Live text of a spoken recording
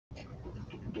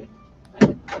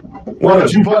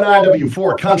102.9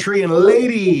 W4 Country and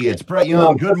Lady. It's Brett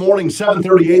Young. Good morning.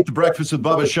 7:38. The Breakfast with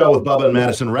Bubba show with Bubba and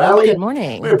Madison Rally. Good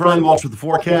morning. We have Brian Walsh with the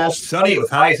forecast. Sunny with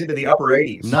highs into the upper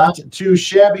 80s. Not too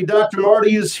shabby. Dr.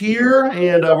 Marty is here,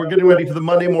 and we're getting ready for the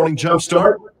Monday morning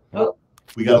Jumpstart. Oh,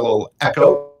 we got a little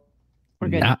echo. We're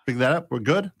good. Pick that up. We're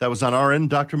good. That was on our end,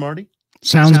 Dr. Marty.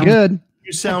 Sounds good.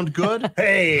 You sound good.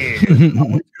 Hey.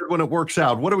 Always good when it works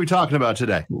out. What are we talking about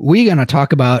today? We're going to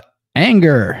talk about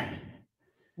anger.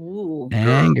 Ooh.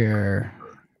 Anger.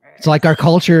 It's like our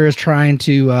culture is trying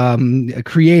to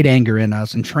create anger in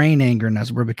us and train anger in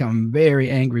us. We're becoming very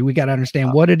angry. We got to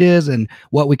understand what it is and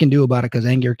what we can do about it, because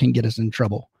anger can get us in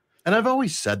trouble. And I've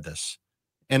always said this,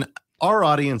 and our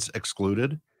audience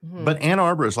excluded, but Ann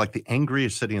Arbor is like the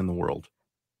angriest city in the world.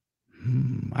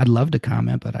 I'd love to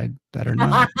comment, but I better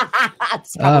not.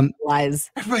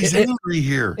 Lies. Everybody's angry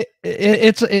here.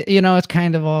 It's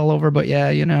kind of all over, but yeah,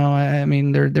 I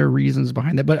mean, there are reasons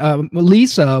behind it. But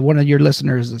Lisa, one of your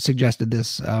listeners, suggested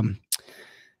this,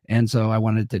 and so I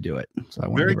wanted to do it. So I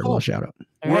want to give her a little shout out.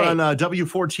 We're on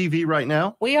W4 TV right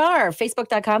now. We are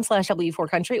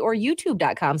Facebook.com/W4Country or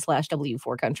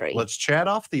YouTube.com/W4Country. Let's chat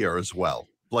off the air as well.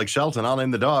 Blake Shelton, I'll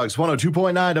name the dogs.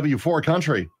 102.9 W4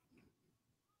 Country.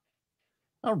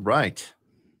 All right.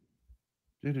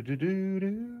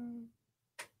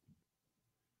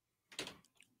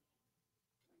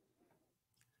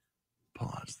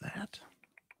 Pause that.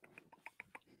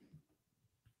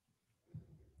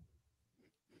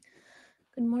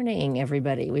 Good morning,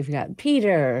 everybody. We've got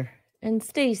Peter and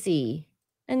Stacy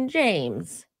and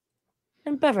James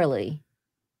and Beverly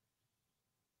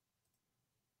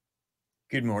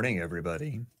Good morning,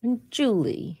 everybody. and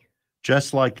Julie.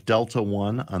 Just like Delta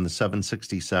One on the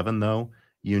 767, though,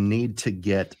 you need to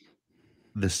get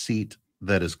the seat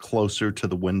that is closer to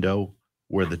the window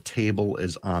where the table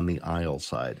is on the aisle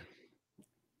side.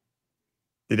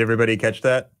 Did everybody catch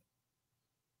that?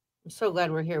 I'm so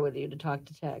glad we're here with you to talk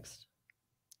to text.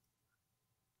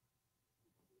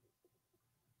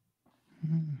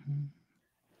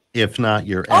 If not,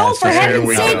 your Oh, ass for is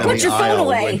heaven's hanging sake, out put in the your phone aisle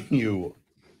away. when you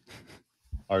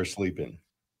are sleeping.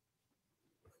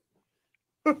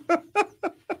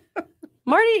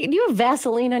 Marty, do you have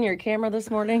Vaseline on your camera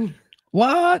this morning?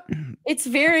 What? It's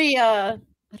very, I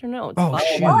don't know. It's Oh,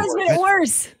 shoot. Oh, it's made it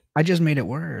worse. I just made it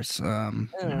worse. don't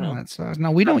know. That sucks.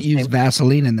 No, we don't use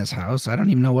Vaseline in this house. I don't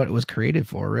even know what it was created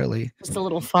for, really. Just a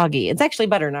little foggy. It's actually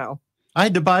better now. I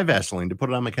had to buy Vaseline to put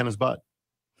it on McKenna's butt.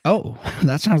 Oh,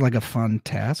 that sounds like a fun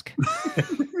task.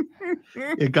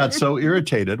 It got so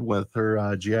irritated with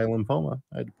her GI lymphoma.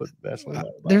 I had to put Vaseline on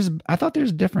her butt. I thought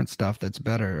there's different stuff that's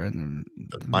better. And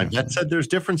My vet said there's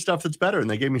different stuff that's better, and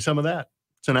they gave me some of that.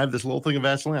 So now I have this little thing of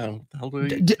Vaseline. What the hell do I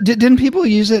eat? Didn't people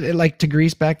use it like to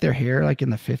grease back their hair, like in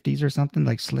the 50s or something,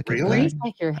 like slick it Really? back? Grease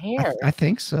like your hair. I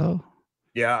think so.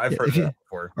 Yeah, I've heard If you- that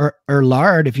before. Or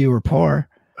lard if you were poor.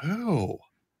 Oh,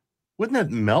 wouldn't that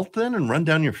melt then and run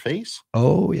down your face?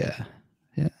 Oh yeah,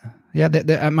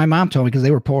 yeah. My mom told me because they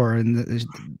were poor and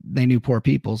they knew poor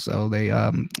people, so they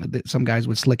some guys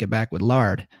would slick it back with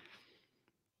lard.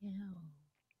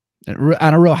 On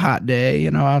a real hot day,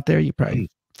 out there, you probably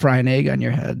fry an egg on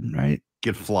your head, right?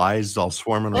 Get flies all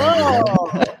swarming around your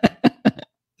head.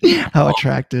 Oh, How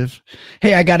attractive.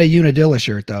 Hey, I got a Unadilla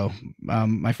shirt though.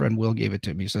 My friend Will gave it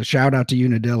to me, so shout out to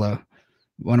Unadilla,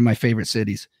 one of my favorite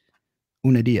cities.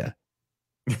 Unadilla.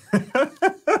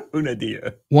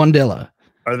 Unadilla. Wandilla.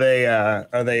 Are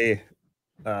they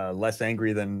less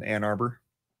angry than Ann Arbor?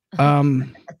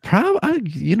 Probably,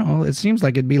 it seems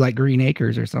like it'd be like Green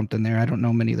Acres or something there. I don't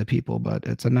know many of the people, but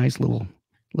it's a nice little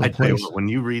I tell you place. what, when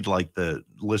you read like the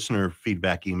listener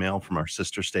feedback email from our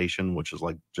sister station, which is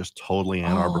like just totally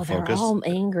Ann Arbor they're focused, all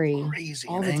angry. crazy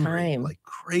all and the angry. time. Like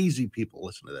crazy people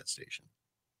listen to that station.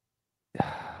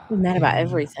 We're mad about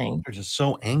everything. They're just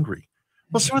so angry.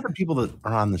 Well, so are the people that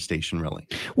are on the station really.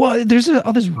 Well, there's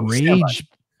all this stand by.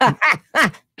 rage.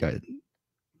 Good.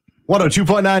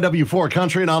 102.9 W4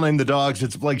 Country, and I'll name the dogs.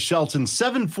 It's Blake Shelton,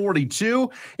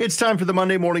 742. It's time for the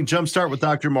Monday Morning Jumpstart with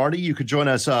Dr. Marty. You could join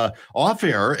us off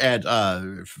air at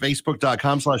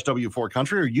Facebook.com/W4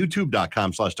 Country or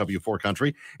YouTube.com/W4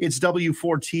 Country. It's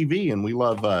W4 TV, and we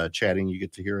love chatting. You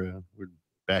get to hear, we're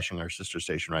bashing our sister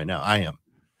station right now. I am.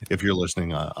 If you're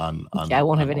listening on Yeah, I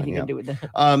won't have anything to do with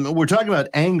that. We're talking about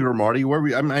anger, Marty.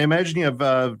 I imagine you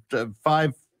have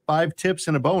five 5 tips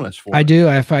and a bonus for I it. do.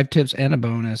 I have 5 tips and a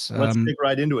bonus. Let's dig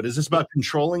right into it. Is this about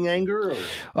controlling anger?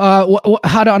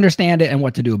 How to understand it and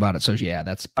what to do about it. So yeah,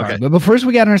 that's part Okay. of it. But first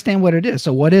we got to understand what it is.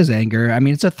 So what is anger? I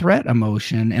mean, it's a threat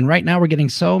emotion. And right now we're getting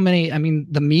so many, I mean,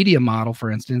 the media model,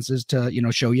 for instance, is to,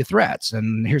 show you threats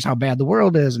and here's how bad the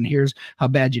world is. And here's how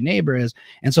bad your neighbor is.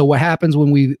 And so what happens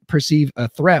when we perceive a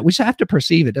threat, we just have to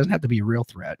perceive it. It doesn't have to be a real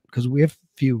threat because we have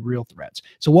few real threats.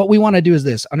 So what we want to do is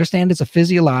this, understand it's a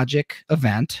physiologic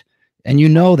event. And you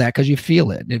know that because you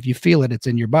feel it. If you feel it, it's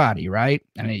in your body, right?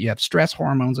 I mean, you have stress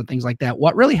hormones and things like that.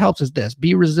 What really helps is this,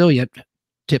 be resilient.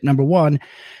 Tip number 1,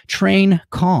 train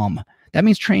calm. That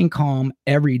means train calm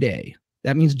every day.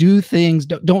 That means do things,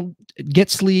 don't get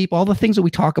sleep, all the things that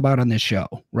we talk about on this show,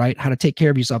 right? How to take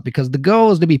care of yourself because the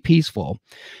goal is to be peaceful.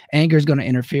 Anger is going to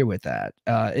interfere with that.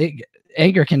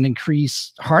 Anger can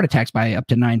increase heart attacks by up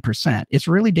to 9%. It's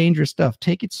really dangerous stuff.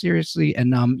 Take it seriously.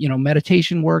 And,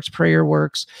 meditation works, prayer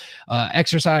works,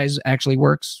 exercise actually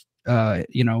works.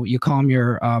 You calm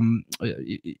your,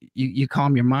 you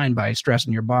calm your mind by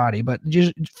stressing your body, but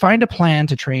just find a plan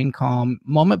to train calm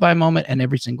moment by moment and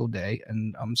every single day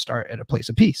and start at a place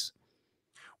of peace.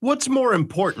 What's more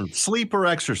important, sleep or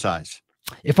exercise?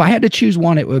 If I had to choose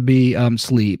one, it would be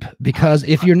sleep, because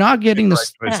if you're not getting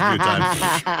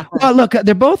the well, look,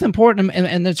 they're both important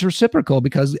and it's reciprocal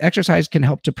because exercise can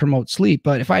help to promote sleep.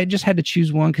 But if I just had to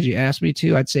choose one, because you asked me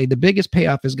to, I'd say the biggest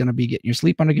payoff is going to be getting your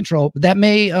sleep under control. That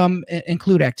may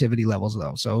include activity levels,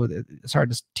 though. So it's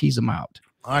hard to tease them out.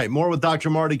 All right, more with Dr.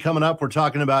 Marty coming up. We're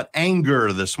talking about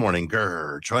anger this morning.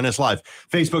 Grr. Join us live.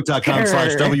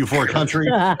 Facebook.com/W4Country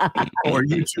or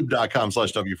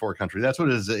YouTube.com/W4Country. That's what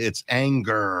it is. It's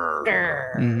anger.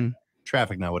 Mm-hmm.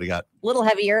 Traffic now. What do you got? A little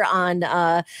heavier on,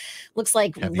 looks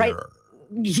like Heavier.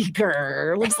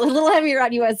 Looks a little heavier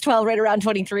on US 12 right around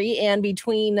 23 and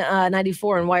between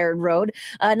 94 and Wired Road.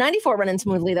 94 running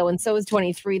smoothly though, and so is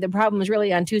 23. The problem is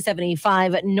really on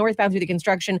 275 northbound through the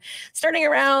construction. Starting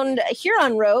around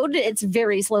Huron Road, it's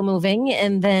very slow moving,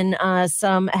 and then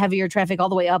some heavier traffic all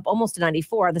the way up almost to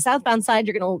 94. On the southbound side,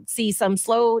 you're going to see some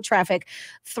slow traffic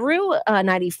through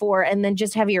 94 and then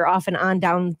just heavier off and on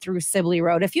down through Sibley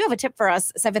Road. If you have a tip for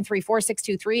us,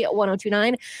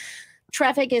 734-623-1029.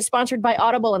 Traffic is sponsored by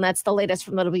Audible, and that's the latest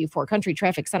from the W4 Country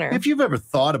Traffic Center. If you've ever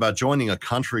thought about joining a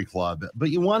country club, but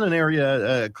you want an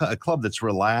area, a club that's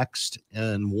relaxed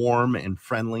and warm and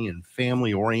friendly and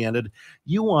family oriented,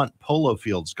 you want Polo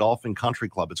Fields Golf and Country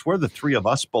Club. It's where the three of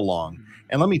us belong.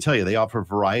 And let me tell you, they offer a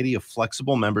variety of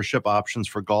flexible membership options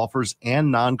for golfers and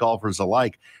non-golfers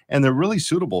alike. And they're really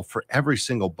suitable for every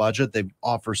single budget. They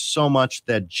offer so much.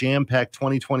 That jam-packed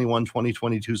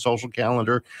 2021-2022 social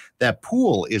calendar. That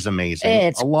pool is amazing.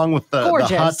 It's along with the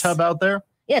hot tub out there.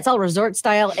 Yeah, it's all resort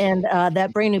style, and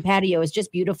that brand new patio is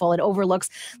just beautiful. It overlooks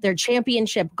their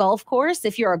championship golf course.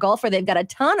 If you're a golfer, they've got a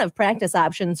ton of practice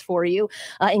options for you,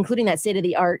 including that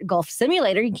state-of-the-art golf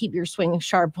simulator. You can keep your swing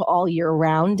sharp all year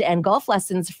round, and golf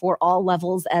lessons for all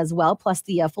levels as well, plus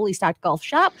the fully stocked golf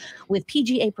shop with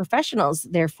PGA professionals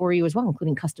there for you as well,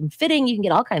 including custom fitting. You can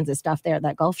get all kinds of stuff there at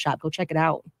that golf shop. Go check it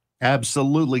out.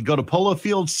 Absolutely. Go to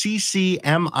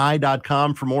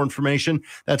polofieldccmi.com for more information.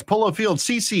 That's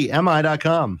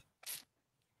polofieldccmi.com.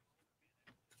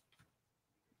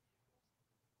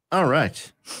 All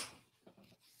right.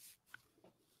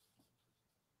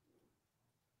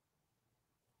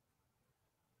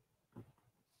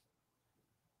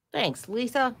 Thanks,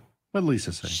 Lisa. What did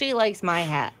Lisa say? She likes my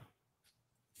hat.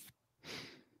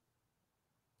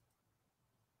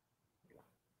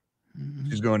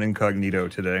 She's going incognito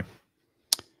today.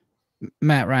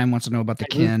 Matt Ryan wants to know about the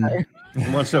kin.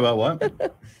 Wants to know about what?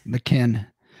 The kin.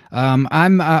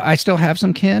 I still have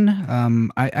some kin.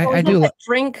 I do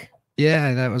drink.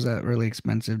 Yeah, that was a really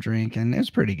expensive drink, and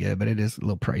it's pretty good, but it is a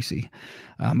little pricey.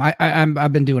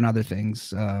 I've been doing other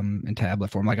things in tablet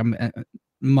form, like I'm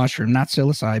mushroom, not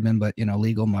psilocybin, but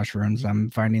legal mushrooms. I'm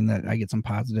finding that I get some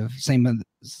positive,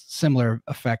 similar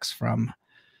effects from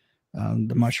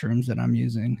the mushrooms that I'm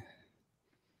using.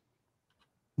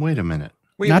 Wait a minute.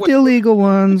 Not the illegal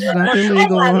ones. Not the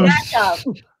illegal ones.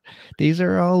 These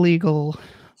are all legal.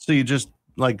 So you just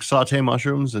like saute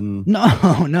mushrooms and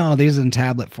no, these are in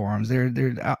tablet forms. They're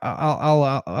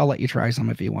I'll let you try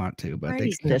some if you want to, but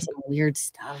there's some weird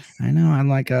stuff. I know, I'm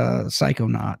like a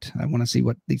psychonaut. I want to see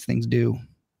what these things do.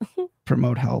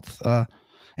 Promote health.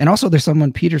 And also there's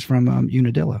someone, Peter's from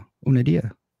Unadilla. All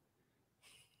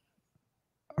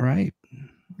right.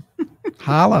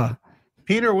 Holla.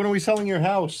 Peter, when are we selling your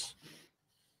house?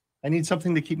 I need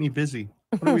something to keep me busy.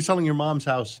 When are we selling your mom's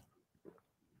house?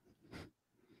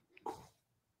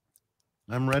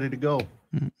 I'm ready to go.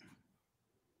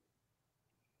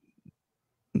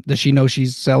 Does she know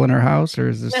she's selling her house, or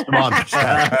is this Mom,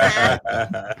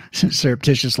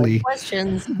 surreptitiously?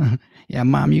 Questions. Yeah,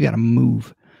 Mom, you got to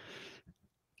move.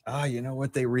 You know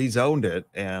what? They rezoned it,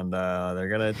 and they're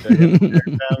gonna tear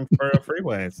it down for a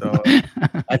freeway. So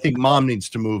I think Mom needs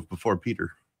to move before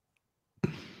Peter.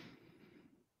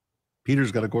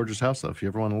 Peter's got a gorgeous house, though. If you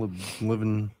ever want to live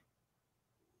in,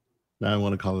 now I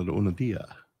want to call it una dia.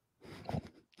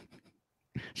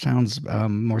 Sounds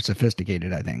more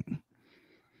sophisticated, I think.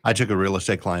 I took a real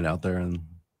estate client out there, and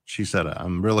she said,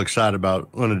 "I'm real excited about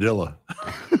Unadilla."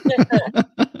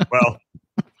 well,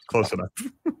 close enough.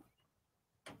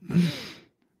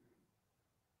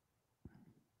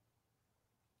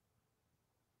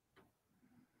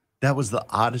 That was the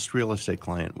oddest real estate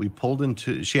client.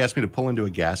 She asked me to pull into a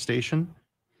gas station,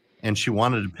 and she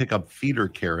wanted to pick up feeder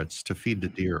carrots to feed the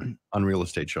deer on real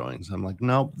estate showings. I'm like,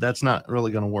 no, that's not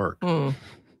really going to work. Mm.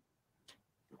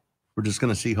 We're just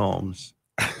going to see homes.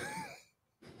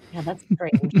 Yeah, that's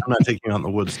strange. I'm not taking you out in the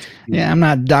woods. Yeah, I'm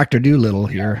not Dr. Doolittle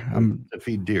here. I'm to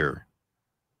feed deer.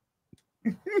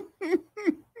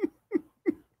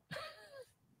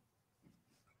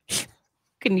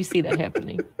 Can you see that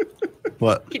happening?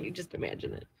 What? Can you just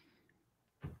imagine it?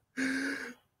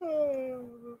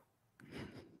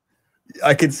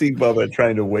 I could see Bubba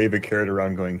trying to wave a carrot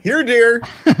around, going, "Here, dear."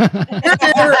 Here,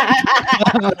 dear.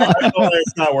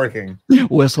 It's not working.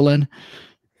 Whistling.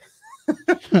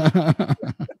 Come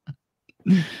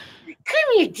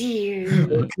here,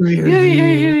 dear. Come here,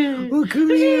 dear. Oh, come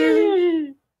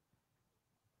here.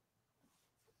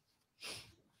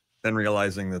 Then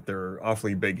realizing that they're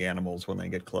awfully big animals when they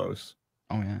get close.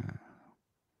 Oh, yeah.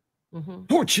 Mm-hmm.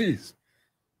 Oh, jeez.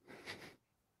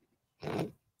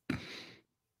 All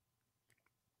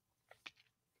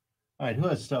right, who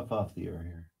has stuff off the air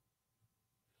here?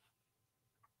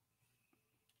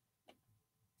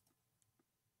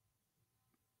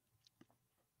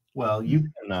 Well, you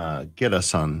can get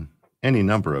us on any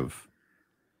number of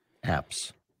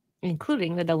apps,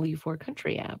 Including the W4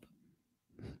 Country app.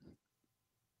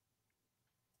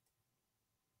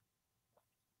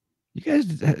 You guys,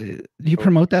 do you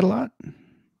promote that a lot?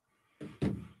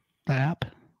 The app?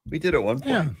 We did at one point.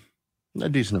 Yeah, a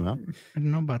decent amount. I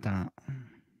didn't know about that.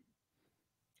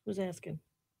 Who's asking?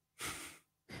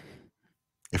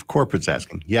 If corporate's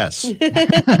asking, yes.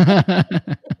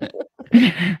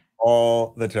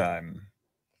 All the time.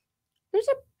 There's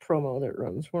a promo that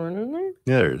runs for it, isn't there?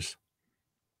 There's.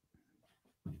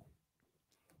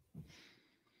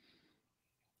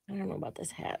 I don't know about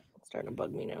this hat. It's starting to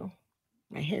bug me now.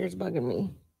 My hair is bugging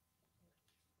me.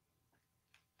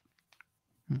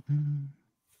 I'm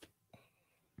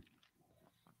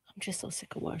just so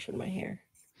sick of washing my hair.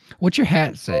 What's your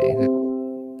hat say?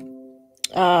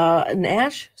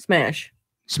 Nash Smash.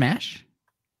 Smash?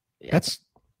 Yeah. That's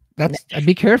Nash.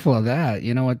 be careful of that.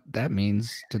 You know what that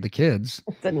means to the kids.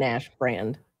 It's a Nash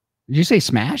brand. Did you say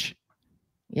Smash?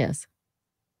 Yes.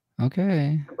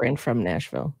 Okay. A brand from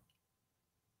Nashville.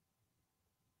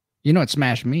 You know what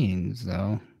Smash means,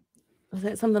 though. Is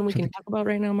that something we can talk about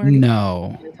right now, Marty?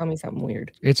 No. Tell me something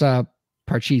weird. It's a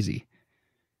Parcheesi.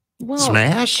 Well,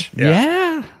 Smash?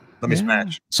 Yeah. Let me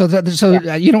smash. So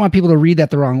you don't want people to read that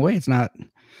the wrong way. It's not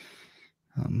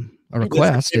a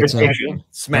request. It's a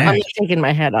Smash. I'm just taking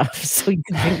my head off. So you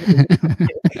can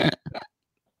think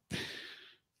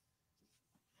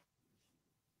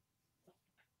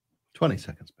 20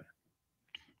 seconds back.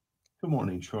 Good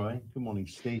morning, Troy. Good morning,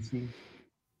 Stacy.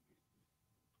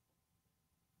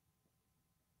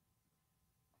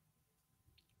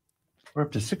 We're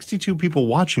up to 62 people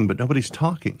watching, but nobody's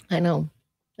talking. I know.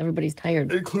 Everybody's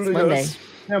tired. Including it's Monday. us.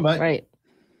 Yeah, but Right.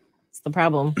 It's the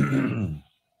problem.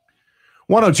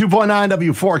 102.9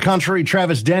 W4 Country.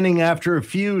 Travis Denning after a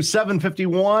few.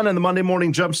 7:51 and the Monday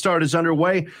morning Jumpstart is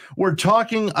underway. We're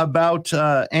talking about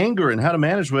anger and how to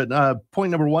manage it.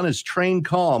 Point number 1 is train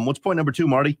calm. What's point number 2,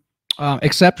 Marty?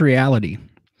 Accept reality.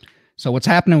 So what's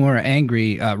happening when we're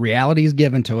angry, reality is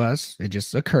given to us. It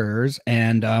just occurs.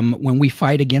 And when we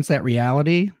fight against that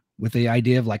reality with the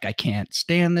idea of like, I can't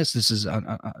stand this, this is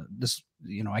this,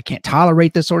 I can't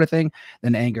tolerate this sort of thing,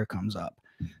 then anger comes up.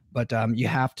 But you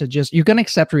have to you're going to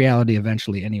accept reality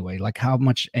eventually anyway. Like, how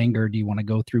much anger do you want to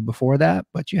go through before that?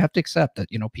 But you have to accept that,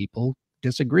 people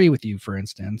disagree with you, for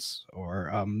instance,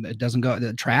 or it doesn't go,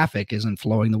 the traffic isn't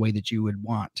flowing the way that you would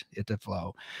want it to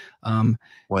flow.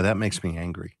 Boy, that makes me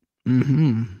angry.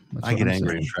 Mm-hmm. I get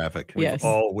angry in traffic. Yes,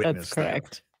 all that's witnessed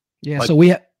correct. Yeah. Like, So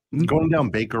we going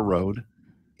down Baker Road,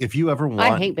 if you ever want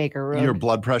I hate Baker Road. your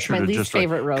blood pressure My to least just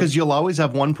favorite road. because you'll always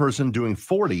have one person doing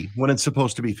 40 when it's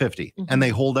supposed to be 50, and they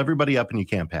hold everybody up and you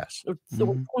can't pass.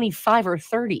 So 25 or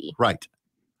 30. Right.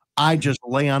 I just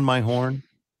lay on my horn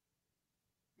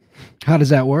How does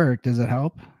that work? Does it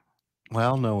help?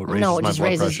 Well, no, it raises No, it my just blood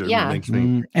raises- pressure. yeah. It makes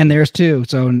me. And there's two.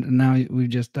 So now we've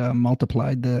just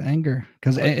multiplied the anger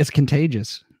because it's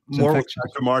contagious. It's More with infectious.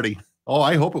 Dr. Marty. Oh,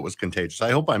 I hope it was contagious.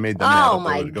 I hope I made them. Oh mad.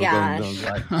 my gosh.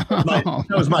 That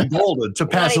was my goal to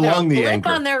pass Not even along a the blip anger.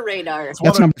 on their radar.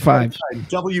 That's number 5.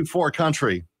 W4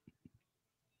 country.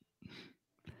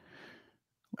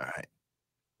 All right.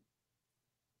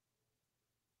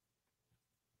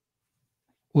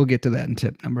 We'll get to that in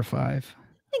tip number 5.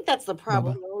 I think that's the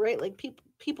problem, though, right? Like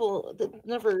people that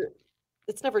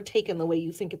it's never taken the way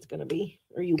you think it's going to be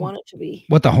or you want it to be.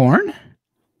 What, the horn?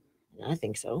 I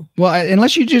think so. Well,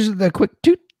 unless you just the quick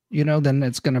toot, then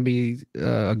it's going to be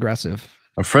aggressive.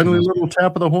 A friendly little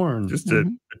tap of the horn. Just a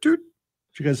toot.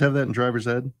 Did you guys have that in driver's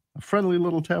ed? A friendly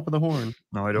little tap of the horn.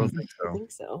 No, I don't think I so.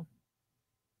 think so.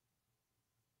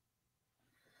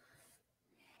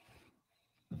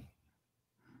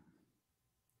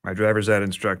 My driver's ed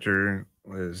instructor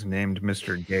was named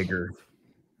Mr. Gager.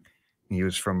 He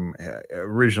was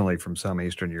originally from some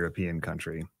Eastern European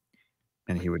country.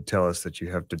 And he would tell us that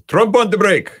you have to trump on the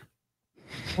brake.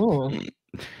 Oh.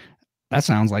 That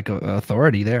sounds like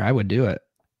authority there. I would do it.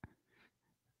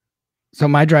 So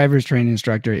my driver's training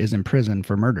instructor is in prison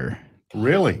for murder.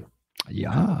 Really?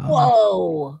 Yeah.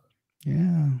 Whoa.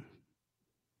 Yeah.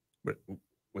 But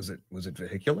was it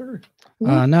vehicular?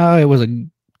 No, it was a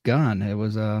gun. It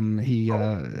was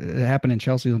it happened in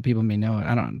Chelsea, and people may know it.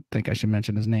 I don't think I should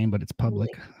mention his name, but it's public.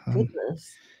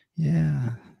 Goodness. Yeah.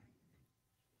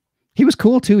 He was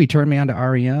cool too. He turned me on to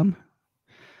REM.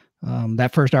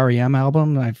 That first REM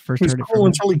album, I first heard it cool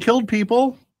until he killed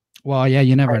people. Well, yeah,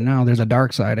 you never know. There's a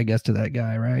dark side, I guess, to that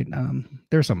guy, right?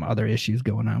 There's some other issues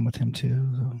going on with him too.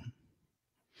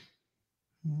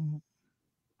 So.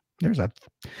 There's a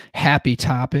happy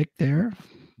topic there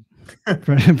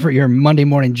for your Monday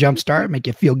morning jumpstart, make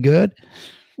you feel good.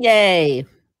 Yay.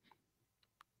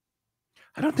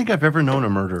 I don't think I've ever known a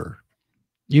murderer.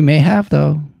 You may have,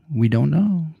 though. We don't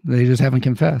know. They just haven't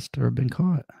confessed or been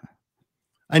caught.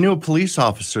 I knew a police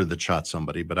officer that shot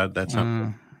somebody, but that's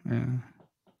not. Yeah.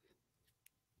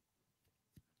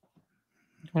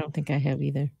 I don't think I have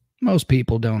either. Most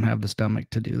people don't have the stomach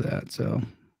to do that, so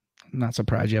I'm not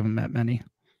surprised you haven't met many.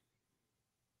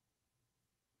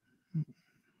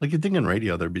 Like you'd think in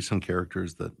radio, there'd be some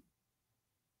characters that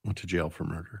went to jail for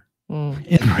murder.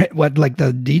 What, like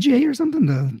the DJ or something?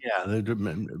 Yeah, it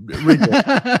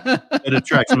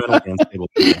attracts mental unstable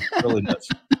people. It really does.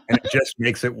 And it just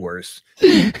makes it worse.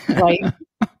 Right.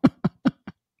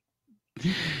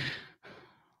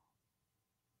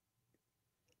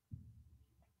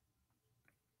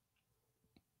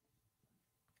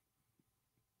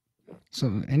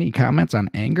 So, any comments on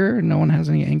anger? No one has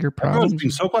any anger problems. Everyone's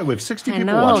being so quiet. We have 60 I people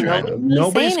know, watching. Right?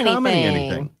 Nobody's saying commenting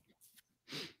anything. anything.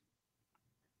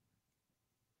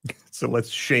 So let's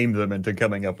shame them into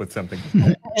coming up with something.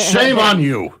 Shame on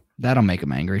you. That'll make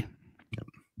them angry.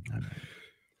 Yep.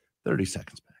 30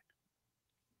 seconds back.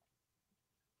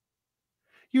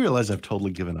 You realize I've totally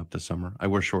given up this summer. I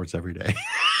wear shorts every day.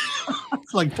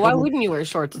 It's like Why wouldn't you wear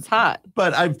shorts? It's hot.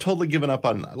 But I've totally given up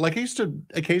on, like, I used to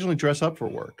occasionally dress up for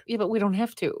work. Yeah, but we don't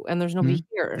have to, and there's nobody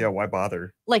here. Yeah, why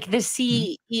bother? Like the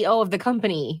CEO of the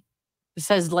company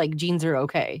says, like, jeans are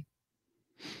okay.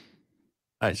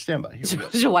 All right, stand by. Here we go.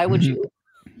 So why would you?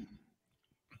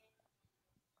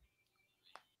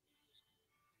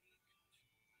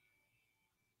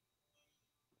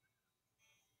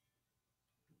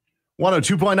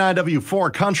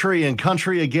 W4 Country and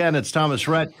Country again. It's Thomas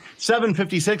Rhett.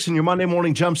 7:56 in your Monday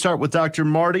morning jumpstart with Dr.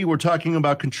 Marty. We're talking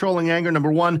about controlling anger.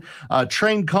 Number 1,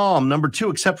 train calm. Number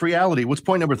 2, accept reality. What's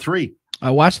point number 3?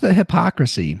 Watch the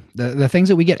hypocrisy. The things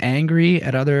that we get angry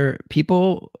at other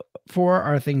people for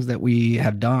are things that we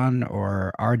have done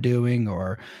or are doing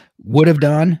or would have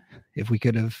done if we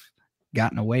could have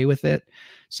gotten away with it.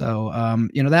 So,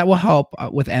 that will help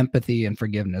with empathy and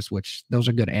forgiveness, which those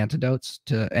are good antidotes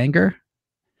to anger.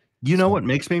 You know what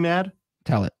makes me mad?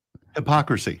 Tell it.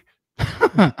 Hypocrisy.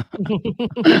 That's one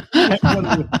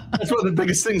of the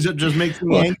biggest things that just makes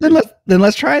me angry. Then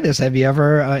let's try this. Have you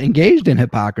ever engaged in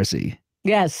hypocrisy?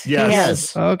 Yes.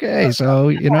 Yes. Okay. So,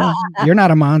 you're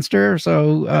not a monster.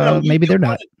 So maybe they're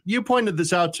not. You pointed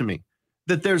this out to me,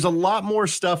 that there's a lot more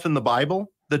stuff in the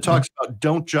Bible that talks about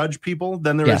don't judge people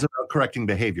than there is about correcting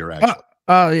behavior,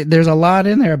 actually. There's a lot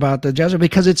in there about the judgment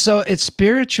because it's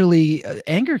spiritually,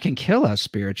 anger can kill us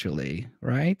spiritually,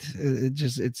 right?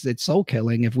 It's soul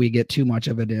killing if we get too much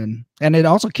of it in, and it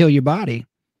also kill your body.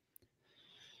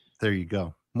 There you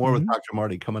go. More with Dr.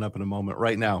 Marty coming up in a moment.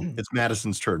 Right now, it's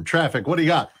Madison's turn. Traffic, what do you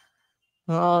got?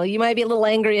 Oh, you might be a little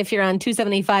angry if you're on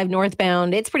 275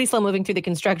 northbound. It's pretty slow moving through the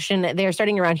construction. They're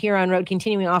starting around Huron Road,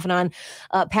 continuing off and on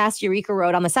past Eureka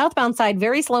Road. On the southbound side,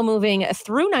 very slow moving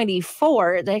through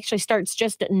 94. It actually starts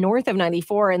just north of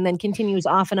 94 and then continues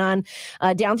off and on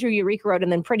down through Eureka Road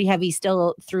and then pretty heavy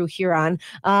still through Huron.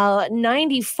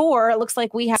 94, it looks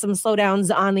like we have some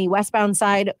slowdowns on the westbound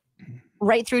side.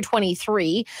 Right through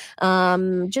 23,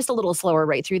 just a little slower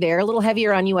right through there. A little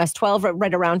heavier on US 12,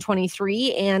 right around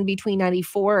 23, and between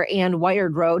 94 and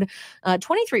Wired Road.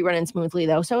 23 running smoothly,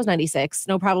 though. So is 96.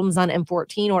 No problems on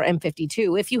M14 or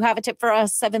M52. If you have a tip for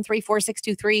us,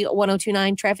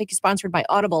 734-623-1029. Traffic is sponsored by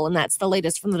Audible, and that's the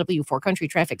latest from the W4 Country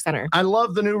Traffic Center. I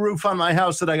love the new roof on my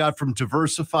house that I got from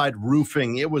Diversified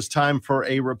Roofing. It was time for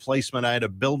a replacement. I had a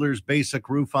builder's basic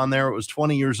roof on there. It was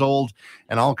 20 years old,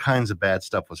 and all kinds of bad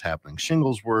stuff was happening.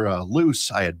 Shingles were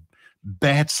loose. I had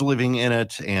bats living in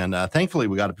it, and thankfully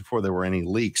we got it before there were any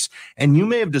leaks. And you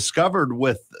may have discovered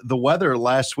with the weather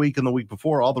last week and the week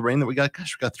before, all the rain that we got,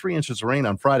 gosh, we got 3 inches of rain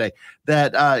on Friday,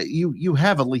 that you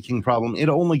have a leaking problem. It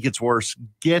only gets worse.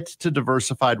 Get to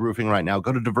Diversified Roofing right now.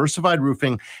 Go to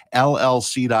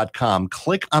diversifiedroofingllc.com.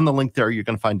 Click on the link there. You're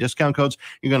going to find discount codes,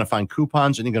 you're going to find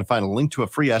coupons, and you're going to find a link to a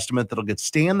free estimate that'll get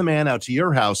Stan the Man out to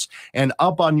your house and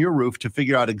up on your roof to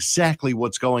figure out exactly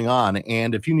what's going on.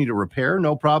 And if you need a repair,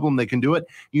 no problem, they can do it.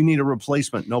 You need a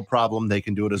replacement, no problem, they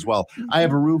can do it as well. I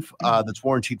have a roof that's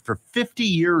warranted for 50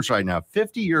 years right now,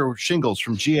 50-year shingles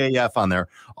from GAF on there,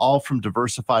 all from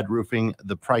Diversified Roofing.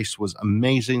 The price was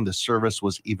amazing. The service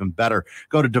was even better.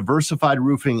 Go to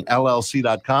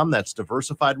diversifiedroofingllc.com. That's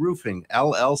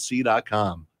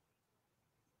diversifiedroofingllc.com.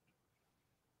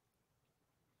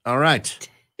 All right.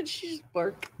 Did she just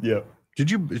bark? Yeah.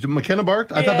 Did McKenna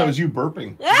barked? I thought that was you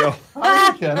burping. No.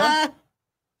 Hi, McKenna.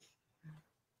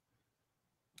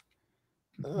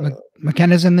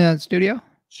 McKenna's in the studio?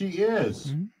 She is.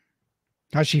 Mm-hmm.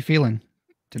 How's she feeling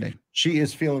today? She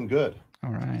is feeling good. All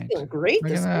right. Feeling great.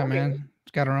 Look This at that, morning. man.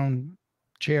 She's got her own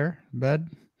chair, bed.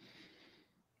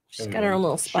 She's got her own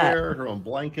little spot. Chair, her own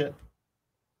blanket,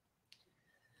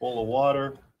 bowl of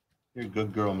water. You're a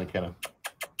good girl, McKenna.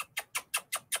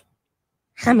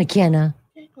 Hi, McKenna.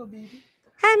 There you go, baby.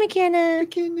 Hi, McKenna.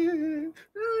 McKenna.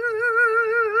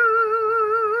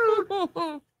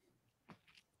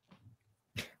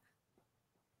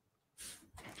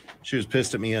 She was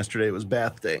pissed at me yesterday. It was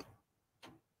bath day.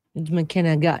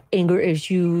 McKenna got anger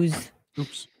issues.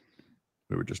 Oops.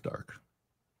 We were just dark.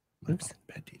 My Oops. fault.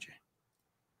 Bad DJ.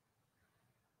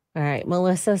 All right.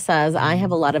 Melissa says, I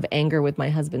have a lot of anger with my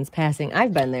husband's passing.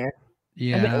 I've been there. I've been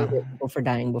Yeah. angry at people for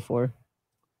dying before.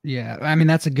 Yeah. I mean,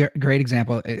 that's a great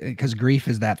example because grief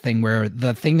is that thing where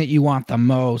the thing that you want the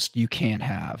most, you can't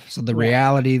have. So the Yeah.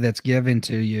 reality that's given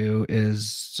to you is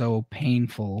so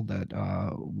painful that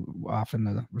often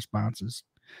the response is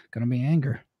going to be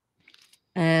anger.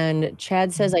 And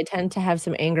Chad says, I tend to have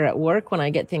some anger at work when I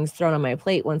get things thrown on my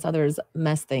plate once others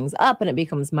mess things up and it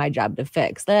becomes my job to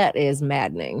fix. That is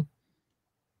maddening.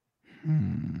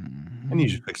 I need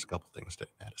you to fix a couple things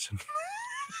today, Madison.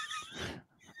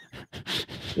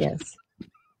 Yes,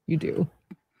 you do.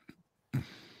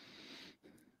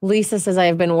 Lisa says, I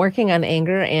have been working on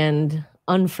anger and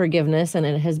unforgiveness, and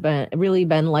it has really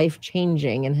been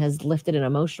life-changing and has lifted an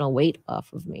emotional weight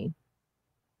off of me.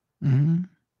 Mm-hmm.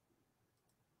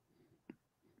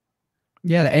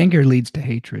 Yeah, the anger leads to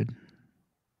hatred.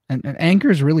 And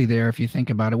anger is really there if you think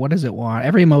about it. What does it want?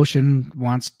 Every emotion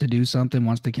wants to do something,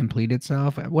 wants to complete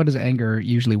itself. What does anger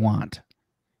usually want?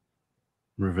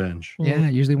 Revenge. Yeah,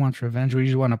 it usually wants revenge. We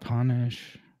usually want to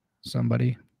punish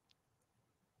somebody.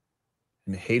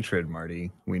 And hatred, Marty,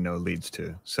 we know leads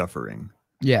to suffering.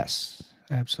 Yes,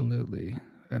 absolutely.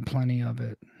 And plenty of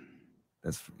it.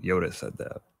 That's Yoda said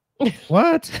that.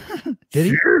 What? Did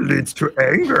he? Fear leads to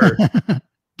anger.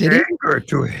 Did he? Anger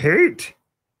to hate.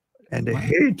 And What?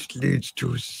 hate leads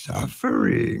to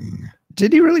suffering.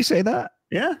 Did he really say that?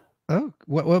 Yeah. Oh,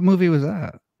 what movie was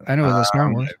that? I know it was a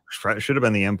Star Wars. It should have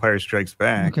been The Empire Strikes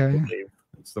Back. Okay.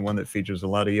 It's the one that features a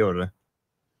lot of Yoda.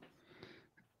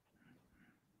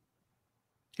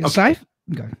 Okay.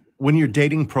 Okay. When your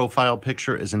dating profile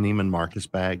picture is a Neiman Marcus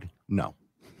bag, no.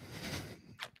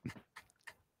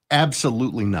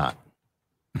 Absolutely not.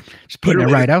 Just putting it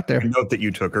Literally right out there. A note that you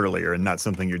took earlier and not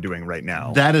something you're doing right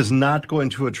now. That is not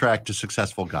going to attract a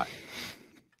successful guy.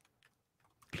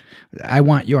 I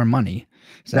want your money.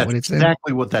 Is that That's what it's saying?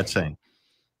 exactly what that's saying.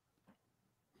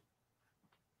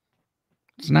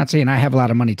 It's not saying I have a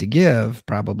lot of money to give.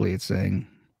 Probably it's saying.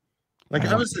 Like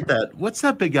I was at that. What's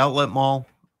that big outlet mall?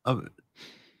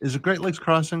 Is it Great Lakes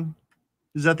Crossing?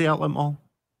 Is that the outlet mall?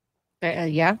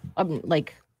 Yeah,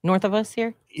 like north of us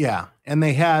here. Yeah, and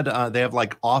they have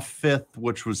like off Fifth,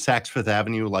 which was Saks Fifth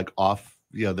Avenue, like off,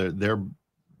 their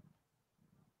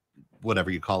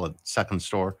whatever you call it, second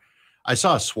store. I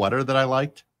saw a sweater that I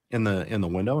liked in the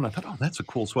window, and I thought, oh, that's a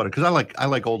cool sweater, because I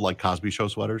like old like Cosby Show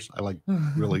sweaters. I like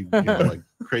really like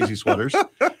crazy sweaters.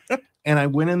 And I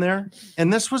went in there,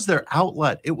 and this was their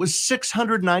outlet. It was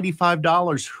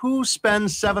 $695. Who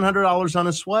spends $700 on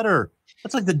a sweater?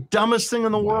 That's like the dumbest thing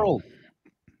in the world.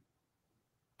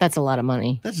 That's a lot of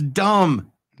money. That's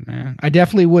dumb. Man, I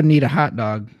definitely wouldn't eat a hot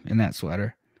dog in that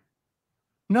sweater.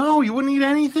 No, you wouldn't eat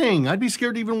anything. I'd be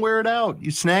scared to even wear it out. You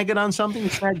snag it on something. You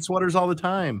snag sweaters all the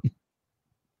time.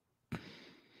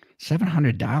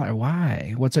 $700.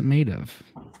 Why? What's it made of?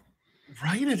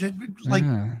 Right? It like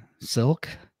silk.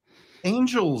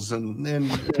 Angels and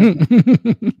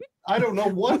I don't know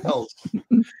what else.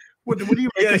 What do you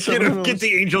get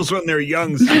the angels when they're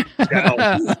young? Leave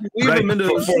them into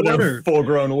before their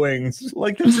full-grown wings.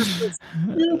 Like, this is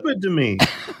stupid to me.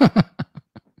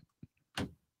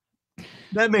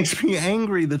 That makes me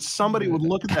angry that somebody would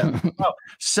look at that. Wow,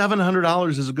 $700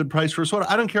 is a good price for a sweater.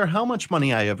 I don't care how much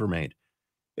money I ever made.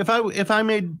 If I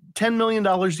made $10 million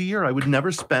a year, I would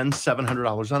never spend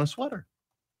 $700 on a sweater.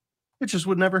 It just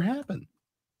would never happen.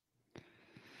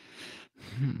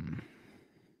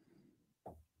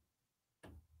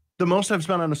 The most I've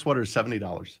spent on a sweater is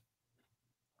 $70.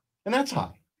 And that's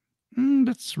high.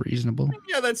 That's reasonable.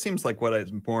 Yeah, that seems like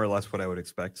more or less what I would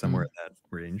expect, somewhere in that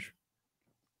range.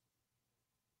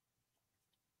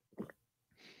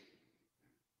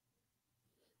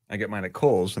 I get mine at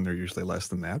Kohl's, and they're usually less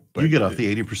than that. But you get off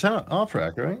the 80% off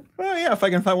rack, right? Well, yeah, if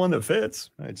I can find one that fits.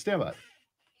 All right, stand by.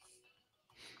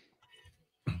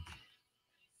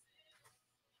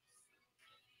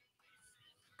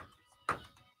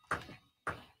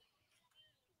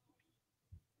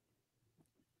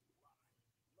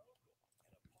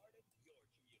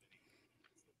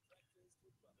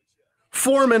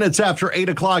 Four minutes after 8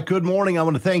 o'clock. Good morning. I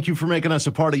want to thank you for making us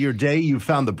a part of your day. You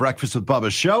found the Breakfast with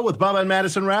Bubba show with Bubba and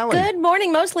Madison Rowley. Good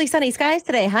morning. Mostly sunny skies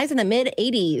today. Highs in the mid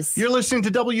 80s. You're listening to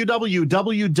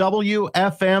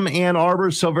WWWFM Ann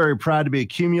Arbor. So very proud to be a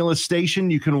Cumulus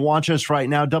station. You can watch us right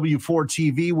now, W4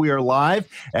 TV. We are live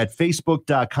at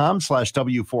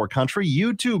Facebook.com/W4Country,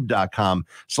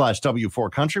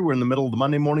 YouTube.com/W4Country. We're in the middle of the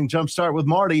Monday Morning Jumpstart with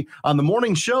Marty on the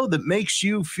morning show that makes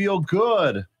you feel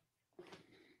good.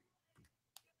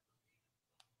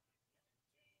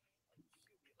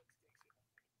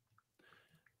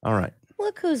 All right.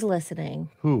 Look who's listening.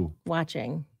 Who?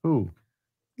 Watching. Who?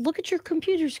 Look at your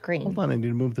computer screen. Hold on, I need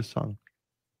to move the song.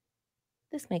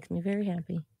 This makes me very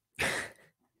happy.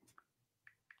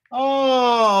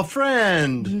 Oh,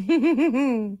 friend.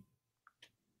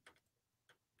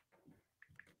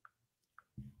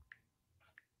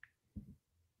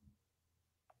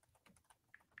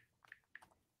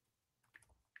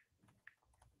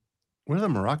 Where are the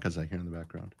maracas I hear in the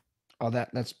background? Oh,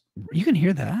 that's you can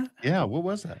hear that. Yeah, what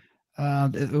was that?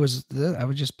 It was I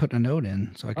was just putting a note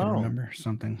in so I can remember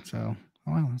something. So,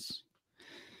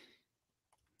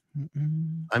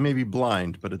 I may be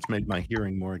blind, but it's made my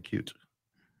hearing more acute.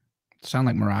 Sound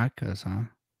like maracas, huh?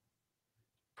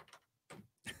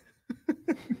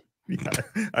 Yeah,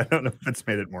 I don't know if it's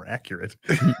made it more accurate.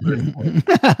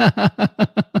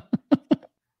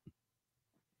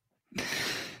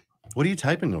 What are you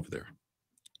typing over there?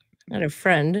 I had a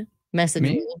friend message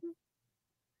me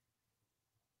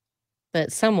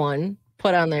that someone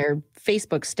put on their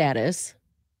Facebook status,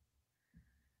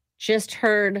 just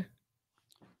heard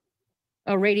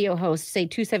a radio host say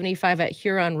 275 at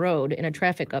Huron Road in a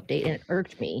traffic update, and it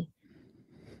irked me.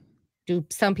 Do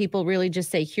some people really just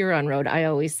say Huron Road? I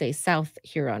always say South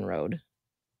Huron Road.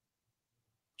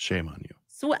 Shame on you.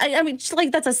 So, I mean,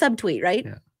 like, that's a subtweet, right?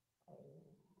 Yeah.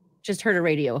 Just heard a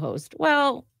radio host.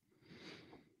 Well,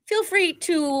 feel free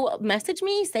to message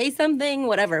me, say something,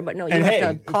 whatever. But no, you have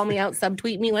to call me out,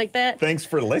 subtweet me like that. Thanks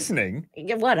for listening.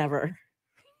 Yeah, whatever.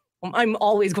 I'm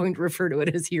always going to refer to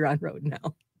it as Huron Road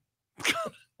now.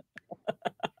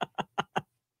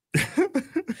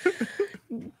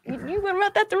 You went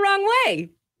about that the wrong way.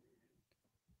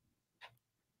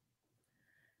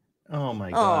 Oh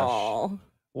my gosh.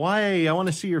 Why? I want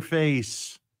to see your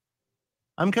face.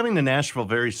 I'm coming to Nashville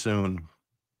very soon.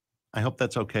 I hope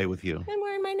that's okay with you. I'm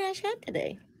wearing my Nash hat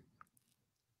today.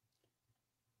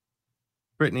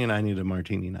 Brittany and I need a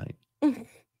martini night.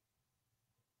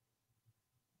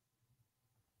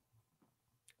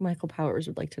 Michael Powers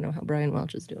would like to know how Brian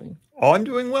Welch is doing. Oh, I'm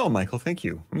doing well, Michael. Thank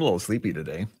you. I'm a little sleepy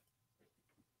today.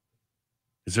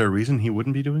 Is there a reason he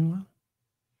wouldn't be doing well?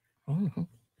 Oh.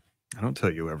 I don't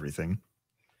tell you everything.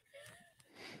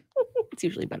 It's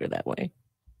usually better that way.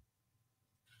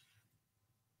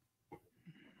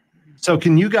 So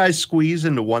can you guys squeeze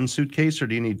into one suitcase, or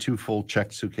do you need 2 full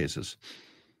checked suitcases?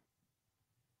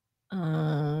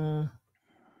 I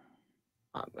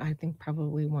think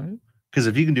probably one. Because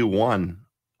if you can do one,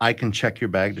 I can check your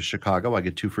bag to Chicago. I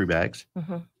get 2 free bags,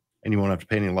 Uh-huh. and you won't have to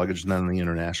pay any luggage. None of the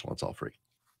international. It's all free.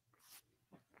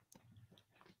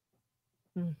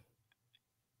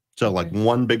 So like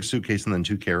one big suitcase and then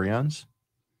 2 carry-ons.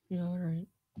 Yeah, all right.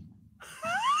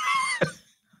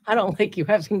 I don't like you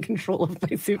having control of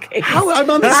my suitcase. I'm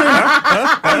on the same.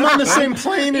 I'm on the same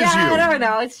plane as you. I don't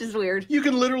know. It's just weird. You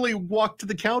can literally walk to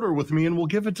the counter with me, and we'll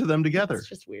give it to them together. It's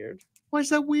just weird. Why is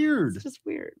that weird? It's just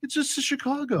weird. It's just to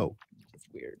Chicago. It's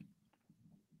weird.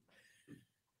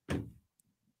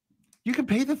 You can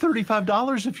pay the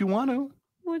 $35 if you want to.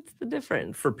 What's the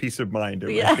difference? For peace of mind,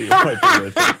 it Yeah. might be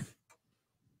worth it.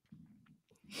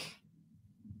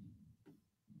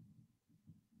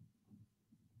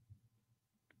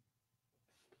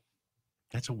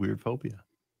 That's a weird phobia.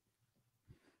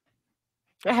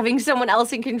 Having someone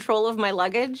else in control of my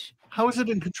luggage? How is it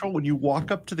in control when you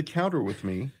walk up to the counter with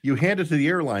me? You hand it to the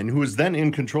airline, who is then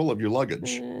in control of your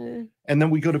luggage, and then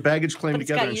we go to baggage claim It's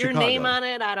together got in your Chicago. name on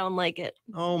it. I don't like it.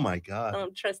 Oh my I god!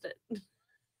 don't trust it.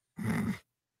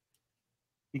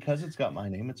 Because it's got my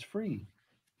name, it's free.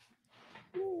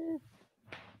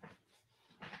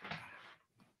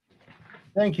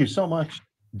 Thank you so much,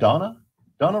 Donna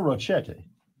Rochetti.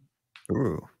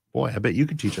 Ooh. Boy, I bet you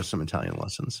could teach us some Italian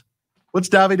lessons. What's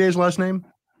Davide's last name?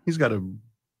 He's got a.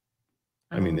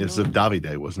 I mean, as if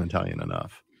Davide wasn't Italian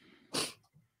enough.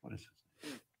 What is this?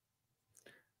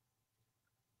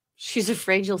 She's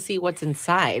afraid you'll see what's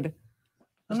inside.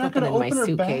 I'm There's not going to nothing in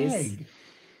open my her suitcase.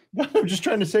 bag. I'm just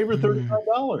trying to save her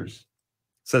 $35.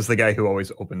 Says the guy who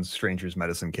always opens strangers'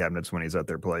 medicine cabinets when he's at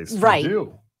their place. Right. I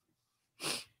do.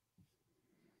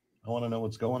 I want to know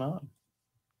what's going on.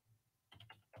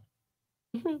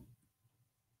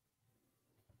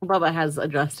 Bubba has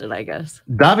adjusted, I guess.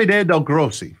 Davide Del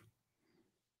Grossi.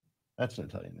 That's an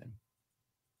Italian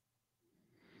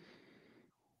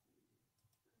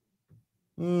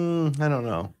name. I don't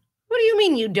know. What do you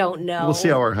mean you don't know? We'll see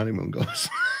how our honeymoon goes.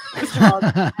 Just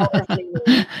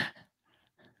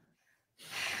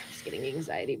getting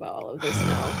anxiety about all of this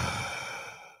now.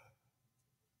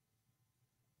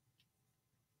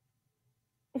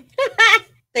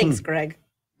 Thanks, Greg.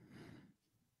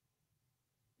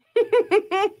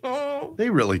 They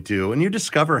really do. And you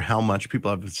discover how much people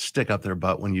have to stick up their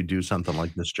butt when you do something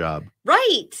like this job.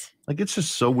 Right. Like, it's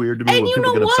just so weird to me And what you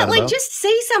people know get what? upset Like, about. just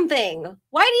say something.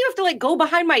 Why do you have to like go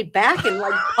behind my back and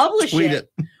like publish Tweet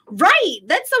it? Right.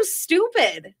 That's so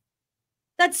stupid.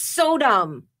 That's so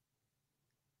dumb.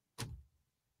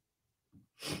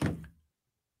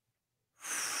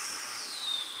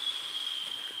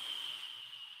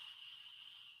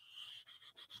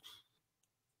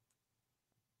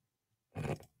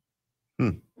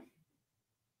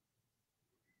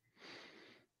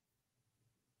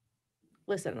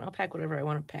 Listen, I'll pack whatever I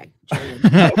want to pack. How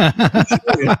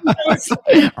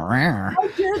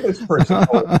dare this person?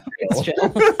 It's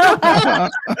Jill. Oh,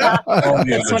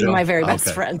 yeah, It's one Jill. of my very best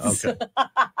Okay, friends. okay.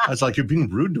 I was like, you're being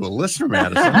rude to a listener,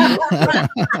 Madison.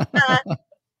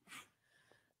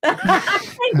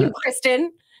 Thank you,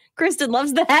 Kristen. Kristen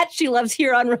loves the hat. She loves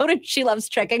Huron Road, and she loves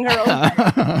checking her own.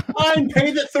 Fine,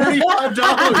 pay the $35.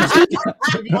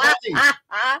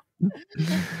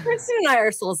 Kristen and I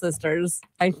are soul sisters,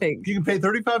 I think. You can pay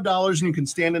 $35 and you can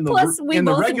stand in the Plus, we in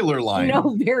the both regular line.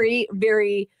 know very,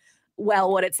 very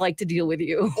well what it's like to deal with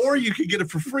you. Or you could get it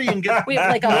for free and get We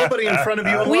have like nobody in front of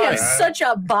you in we line. have such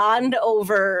a bond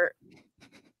over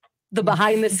the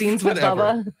behind the scenes with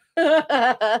Whatever.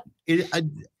 Bubba.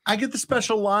 I get the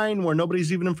special line where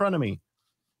nobody's even in front of me.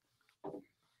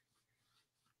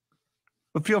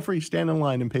 But feel free, stand in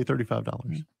line and pay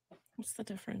 $35. What's the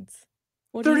difference?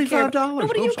 What do you care? $35.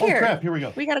 What do you care? Oh, crap. Here we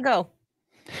go. We gotta go.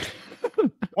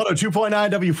 102.9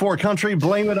 W4 Country.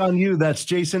 Blame it on you. That's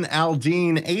Jason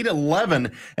Aldean,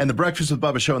 811. And the Breakfast with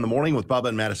Bubba show in the morning with Bubba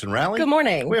and Madison Rally. Good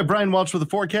morning. We have Brian Welch with the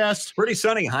forecast. Pretty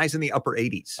sunny, highs in the upper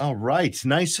 80s. All right.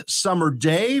 Nice summer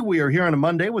day. We are here on a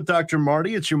Monday with Dr.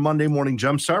 Marty. It's your Monday morning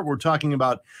jumpstart. We're talking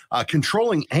about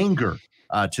controlling anger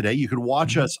today. You can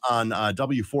watch us on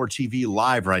W4 TV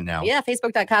live right now. Yeah,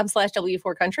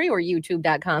 Facebook.com/W4Country or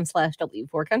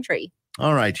YouTube.com/W4Country.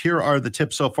 All right. Here are the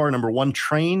tips so far. Number 1,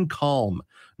 train calm.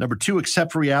 Number 2,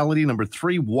 accept reality. Number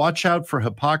 3, watch out for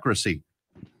hypocrisy.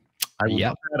 I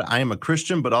love that. I am a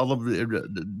Christian, but all of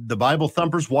the Bible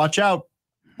thumpers, watch out.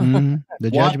 The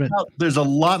Watch judgment. out. There's a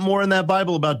lot more in that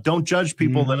Bible about don't judge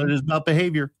people than it is about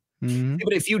behavior. Yeah,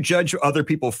 but if you judge other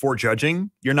people for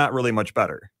judging, you're not really much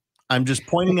better. I'm just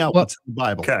pointing out what's in the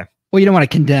Bible. Okay. Well, you don't want to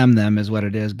condemn them is what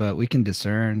it is, but we can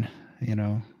discern, you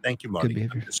know. Thank you, Good Marty.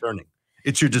 behavior. I'm discerning.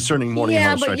 It's your discerning morning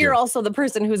Yeah, host but right you're here. also the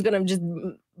person who's going to just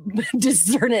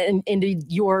discern it into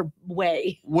your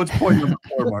way. What's point number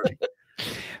 4, Marty?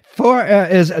 4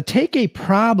 is take a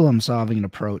problem-solving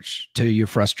approach to your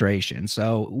frustration.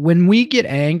 So when we get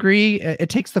angry, it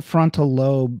takes the frontal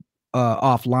lobe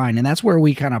offline, and that's where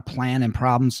we kind of plan and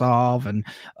problem solve and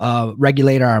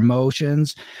regulate our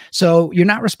emotions. So you're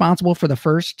not responsible for the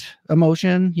first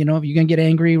emotion. You know, if you're gonna get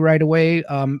angry right away,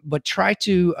 but try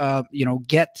to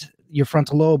get your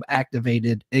frontal lobe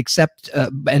activated,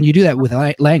 and you do that with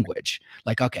language.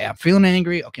 Like, okay, I'm feeling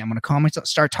angry. Okay, I'm going to calm myself.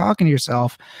 Start talking to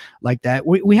yourself like that.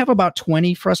 We have about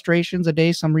 20 frustrations a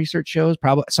day. Some research shows,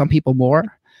 probably some people more,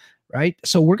 right?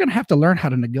 So we're going to have to learn how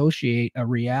to negotiate a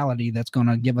reality that's going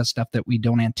to give us stuff that we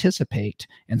don't anticipate.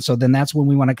 And so then that's when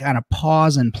we want to kind of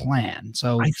pause and plan.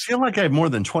 So I feel like I have more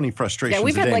than 20 frustrations. Yeah,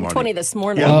 we've had a day, like Marty. 20 this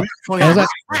morning. Yeah, Well, we have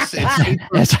 20.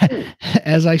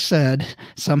 as I said,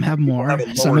 some have more,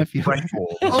 some have fewer.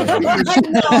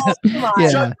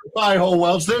 Yeah. Bye, Whole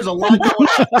Welch. There's a lot going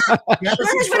on. There's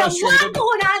been a lot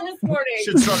going on this morning.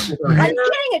 Should start with her I'm hair.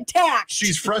 getting attacked.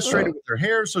 She's frustrated with her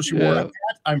hair, so she wore a Yeah. hat.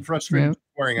 I'm frustrated Yeah. with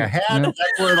wearing a hat. Yeah. That's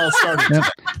where it all started. Yep.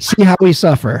 See how we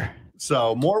suffer.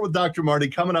 So more with Dr. Marty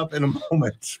coming up in a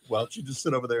moment. Well, you just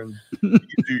sit over there and you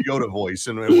do Yoda voice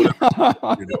and whatever you're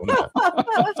doing.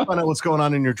 Let's find out what's going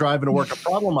on in your driving to work. A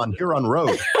problem on Huron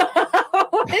Road.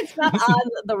 It's not on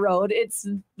the road. It's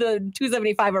the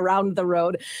 275 around the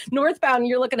road. Northbound,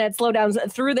 you're looking at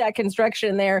slowdowns through that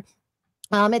construction there.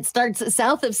 It starts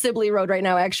south of Sibley Road right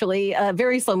now, actually.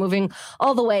 Very slow moving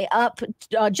all the way up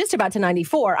just about to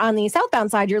 94. On the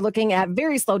southbound side, you're looking at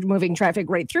very slow moving traffic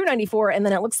right through 94. And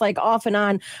then it looks like off and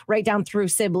on right down through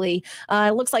Sibley.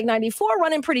 It looks like 94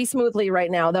 running pretty smoothly right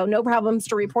now, though. No problems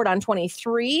to report on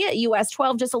 23. US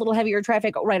 12, just a little heavier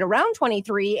traffic right around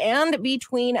 23 and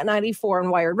between 94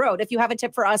 and Wired Road. If you have a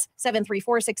tip for us,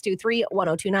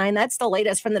 734-623-1029. That's the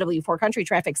latest from the W4 Country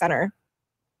Traffic Center.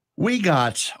 We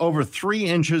got over 3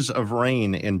 inches of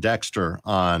rain in Dexter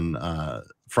on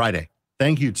Friday.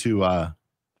 Thank you to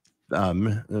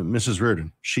Mrs.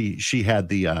 Reardon. She had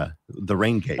the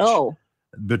rain gauge. Oh,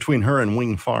 Between her and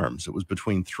Wing Farms, it was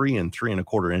between 3 and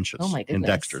 3.25 inches Oh, my in goodness.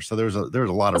 Dexter. So there's a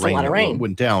lot of That's a rain lot of that rain.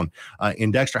 went down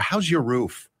in Dexter. How's your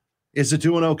roof? Is it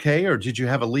doing okay, or did you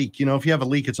have a leak? You know, if you have a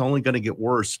leak, it's only going to get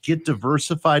worse. Get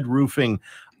Diversified Roofing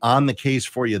on the case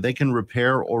for you. They can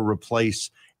repair or replace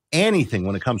anything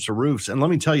when it comes to roofs. And let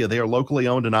me tell you, they are locally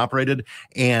owned and operated,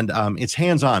 and it's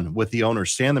hands-on with the owner.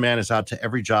 Stan the Man is out to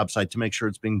every job site to make sure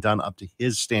it's being done up to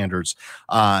his standards.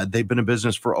 They've been in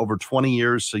business for over 20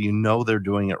 years, so you know they're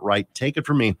doing it right. Take it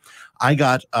from me. I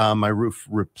got my roof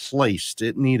replaced.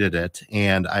 It needed it,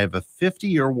 and I have a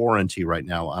 50-year warranty right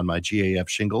now on my GAF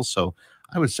shingles, so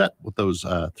I was set with those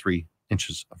 3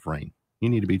 inches of rain. You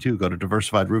need to be too. Go to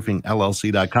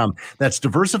diversifiedroofingllc.com. That's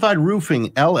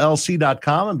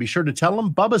diversifiedroofingllc.com, and be sure to tell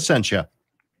them Bubba sent you.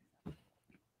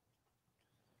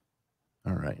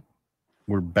 All right.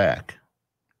 We're back.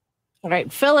 all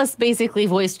right. Phyllis basically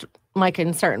voiced my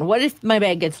concern. What if my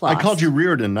bag gets lost? I called you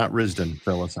Reardon, not Risden,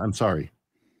 Phyllis. I'm sorry.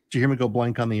 Did you hear me go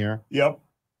blank on the air? Yep.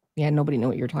 Yeah, nobody knew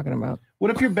what you're talking about.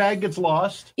 What if your bag gets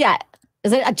lost? Yeah.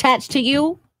 Is it attached to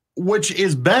you? Which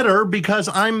is better because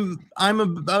I'm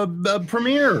a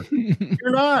premier.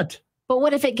 You're not. But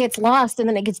what if it gets lost and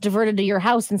then it gets diverted to your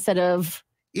house instead of...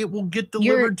 It will get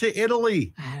delivered to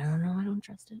Italy. I don't know. I don't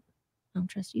trust it. I don't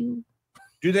trust you.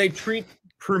 Do they treat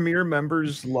premier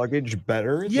members' luggage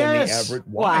better Yes. than the average?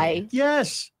 Why?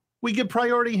 Yes. We get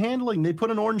priority handling. They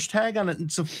put an orange tag on it. And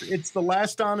it's the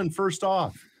last on and first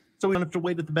off. So we don't have to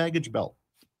wait at the baggage belt.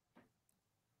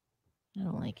 I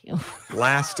don't like you.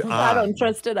 Last on. I don't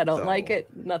trust it. I don't So- like it.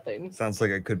 Nothing. Sounds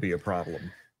like it could be a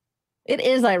problem. It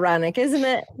is ironic, isn't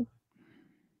it?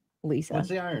 Lisa. What's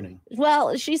the irony?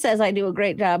 Well, she says I do a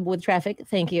great job with traffic.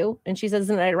 Thank you. And she says,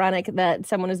 isn't it ironic that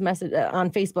someone is messaged on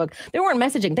Facebook? They weren't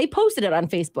messaging. They posted it on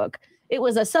Facebook. It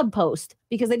was a sub post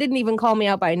because they didn't even call me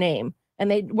out by name.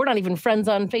 And we're not even friends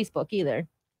on Facebook either.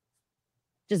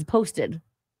 Just posted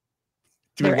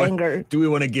their anger. Do we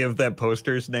want to give that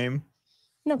poster's name?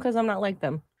 No, because I'm not like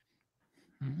them.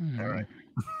 All right.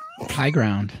 High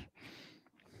ground.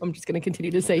 I'm just going to continue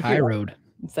to say High Huron road.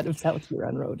 instead of South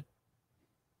Huron Road.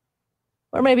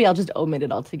 Or maybe I'll just omit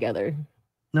it altogether.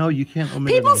 No, you can't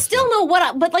omit People it. still know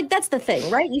but like that's the thing,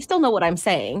 right? You still know what I'm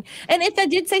saying. And if I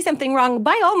did say something wrong,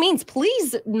 by all means,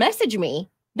 please message me.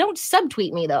 Don't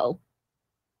subtweet me though.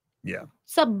 Yeah.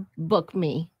 Subbook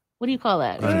me. What do you call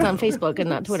that? It's on Facebook and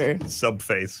not Twitter.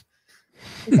 Subface.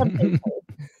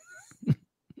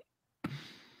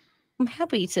 I'm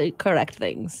happy to correct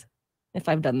things. if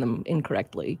I've done them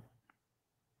incorrectly.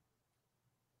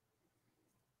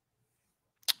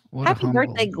 What Happy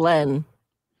birthday, Glenn.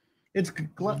 It's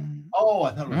Glenn. Oh,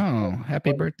 I thought it was. Oh,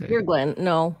 happy birthday. You're Glenn.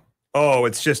 No. Oh,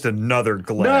 it's just another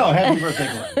Glenn. No, happy birthday,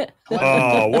 Glenn.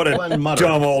 Oh, what a Glenn Mutter.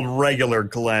 dumb old regular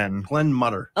Glenn. Glenn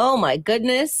Mutter. Oh my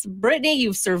goodness. Brittany,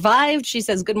 you've survived. She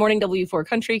says, good morning, W4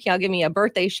 Country. Can y'all give me a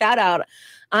birthday shout out?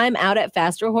 I'm out at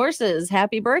Faster Horses.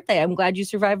 Happy birthday. I'm glad you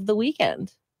survived the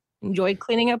weekend. Enjoyed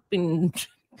cleaning up and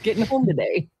getting home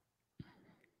today.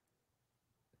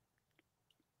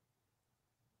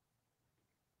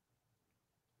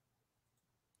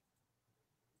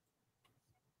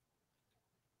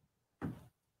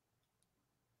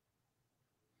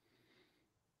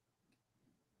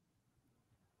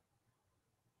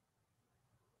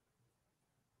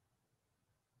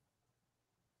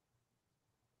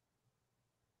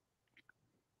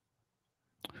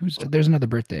 There's another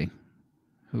birthday.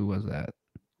 Who was that?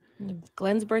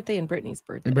 Glenn's birthday and Brittany's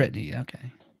birthday. Brittany,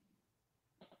 okay.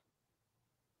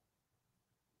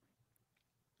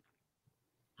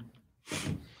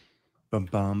 Bum,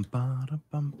 bum, ba, da,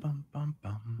 bum, bum, bum,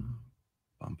 bum.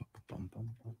 Bum, bum, bum, bum,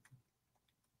 bum.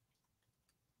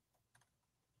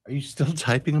 Are you still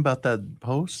typing about that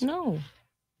post? No.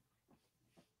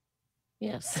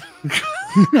 Yes.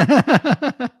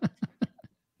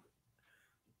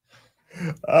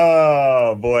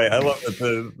 Oh boy, I love that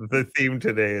the theme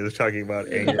today is talking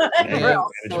about anger and anger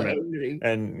So management. angry.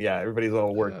 And yeah, everybody's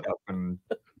all worked up and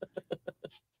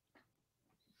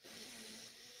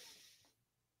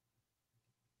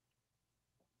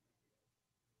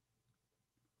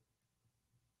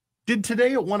Did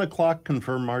today at 1 o'clock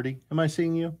confirm, Marty? Am I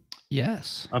seeing you?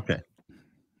 Yes. Okay.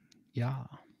 Yeah.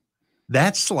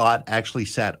 That slot actually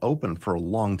sat open for a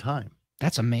long time.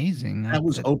 That's amazing. That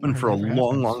was open for a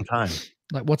long, long time.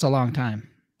 Like, what's a long time?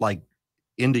 Like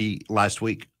into last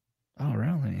week. Oh,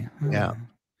 really? Yeah.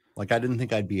 Like I didn't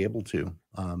think I'd be able to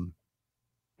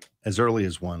as early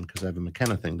as 1 because I have a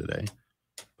McKenna thing today,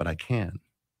 but I can.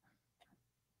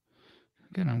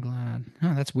 Good. I'm glad.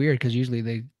 Oh, that's weird because usually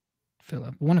they fill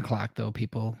up 1 o'clock though.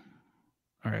 People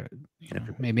are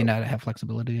maybe not have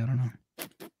flexibility. I don't know.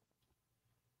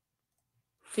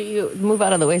 Do you move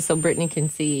out of the way so Brittany can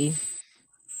see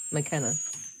McKenna?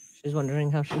 She's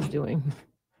wondering how she's doing.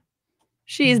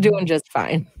 She's doing just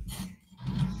fine.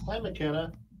 Hi,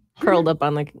 McKenna. Curled up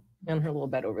on her little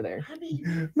bed over there.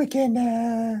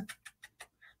 McKenna.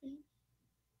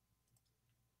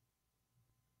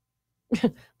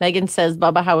 Megan says,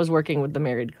 Bubba, how was working with the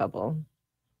married couple?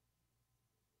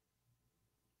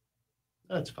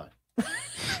 That's fine.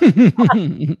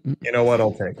 You know what?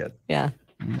 I'll take it. Yeah.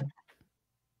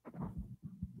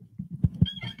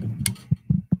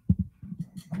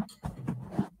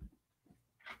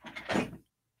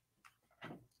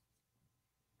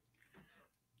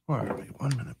 Where are we?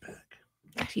 1 minute back.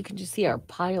 You can just see our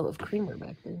pile of creamer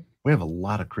back there. We have a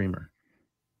lot of creamer.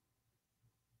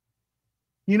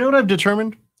 You know what I've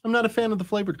determined? I'm not a fan of the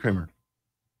flavored creamer.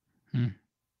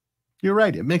 You're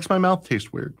right. It makes my mouth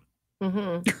taste weird.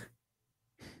 Mm-hmm.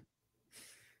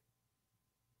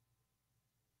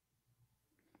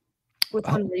 What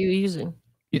one are you using?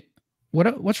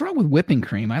 What's wrong with whipping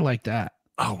cream? I like that.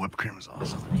 Oh, whipped cream is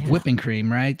awesome. Yeah. Whipping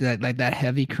cream, right? That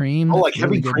heavy cream. Oh, like that's heavy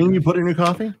really good. cream you put in your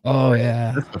coffee? Oh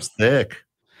yeah. That stuff's thick.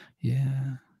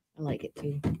 Yeah. I like it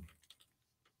too.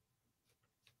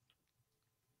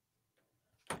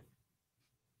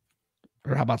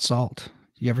 Or how about salt?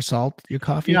 You ever salt your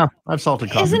coffee? Yeah, I've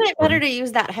salted coffee. Isn't it better to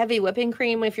use that heavy whipping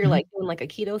cream if you're like doing like a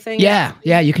keto thing? Yeah,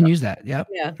 you can use that. Yep.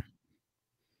 Yeah.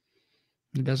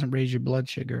 It doesn't raise your blood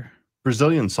sugar.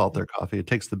 Brazilians salt their coffee. It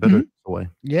takes the bitterness away.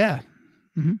 Yeah.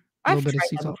 Mm-hmm. I've bit of tried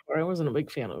sea that salt. before. I wasn't a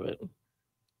big fan of it.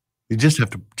 You just have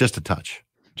to, just a touch.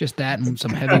 Just that and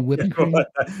some heavy whipping cream.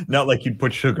 Not like you'd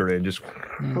put sugar in, just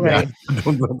Right.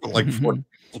 Like 4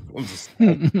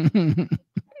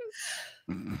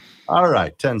 All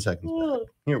right, 10 seconds.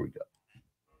 Here we go.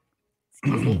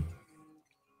 Excuse me.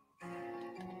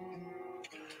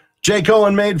 Jake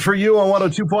Owen made for you on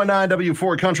 102.9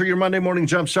 W4 Country, your Monday morning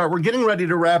jumpstart. We're getting ready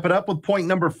to wrap it up with point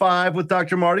number 5 with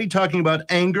Dr. Marty talking about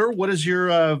anger. What is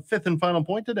your fifth and final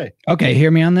point today? Okay, hear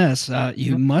me on this.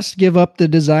 You must give up the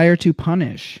desire to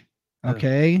punish.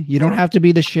 Okay, you don't have to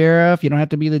be the sheriff. You don't have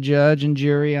to be the judge and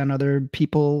jury on other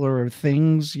people or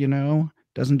things.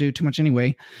 Doesn't do too much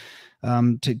anyway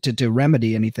to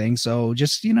remedy anything. So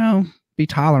just be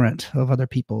tolerant of other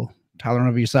people, tolerant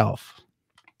of yourself.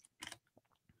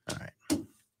 All right.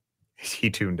 he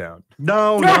tuned out.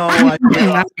 No.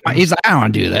 He's like, I don't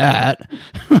want to do that.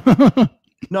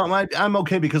 No, I'm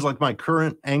okay because like my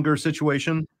current anger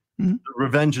situation, the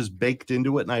revenge is baked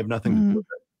into it and I have nothing to do with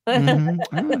it.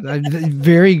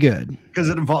 Very good. Because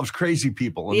it involves crazy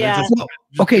people. And Yeah. they're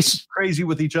just Okay. crazy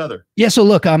with each other. Yeah. So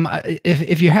look,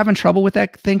 if you're having trouble with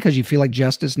that thing because you feel like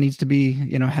justice needs to be,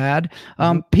 had,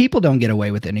 people don't get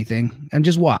away with anything. And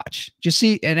just watch, just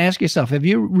see, and ask yourself: have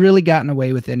you really gotten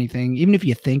away with anything? Even if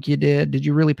you think you did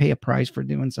you really pay a price for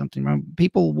doing something wrong?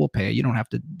 People will pay. You don't have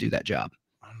to do that job.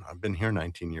 I've been here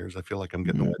 19 years. I feel like I'm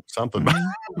getting away with something.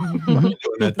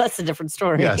 That's a different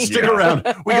story. Yeah, stick around.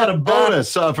 We got a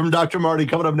bonus from Dr. Marty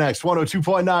coming up next.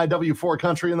 102.9 W4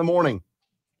 Country in the morning.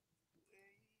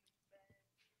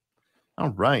 All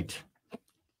right.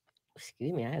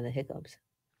 Excuse me, I have the hiccups.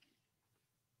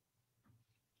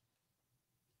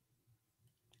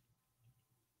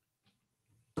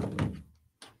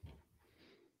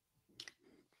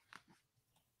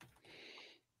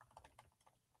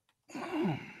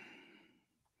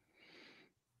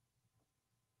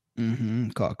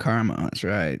 Called karma. That's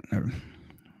right.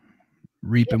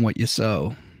 Reaping what you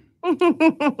sow.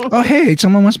 Oh, hey,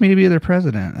 someone wants me to be their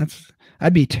president.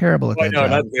 I'd be terrible at that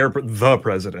job. Not the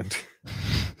president.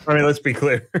 I mean, let's be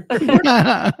clear.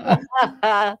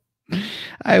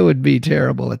 I would be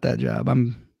terrible at that job.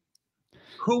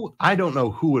 I don't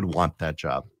know who would want that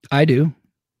job. I do.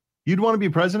 You'd want to be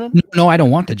president? No, I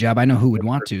don't want the job. I know who would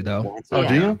want to, though. Oh,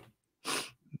 do you?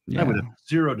 Yeah. I would have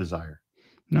zero desire.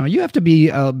 No, you have to be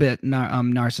a bit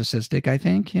narcissistic, I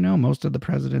think. Most of the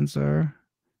presidents are.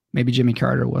 Maybe Jimmy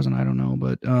Carter wasn't. I don't know.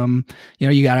 But,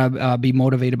 you got to be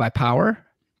motivated by power.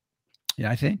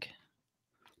 Yeah, I think.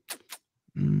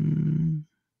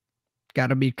 Got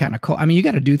to be kind of cool. I mean, you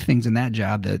got to do things in that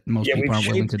job that most people aren't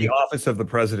willing to do. The office of the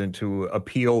president to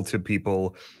appeal to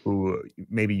people who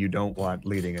maybe you don't want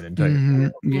leading an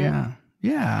entire Yeah.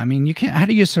 Yeah. I mean, you can't. How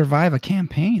do you survive a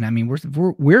campaign? I mean,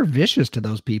 we're vicious to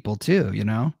those people too,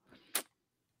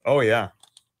 Oh, yeah.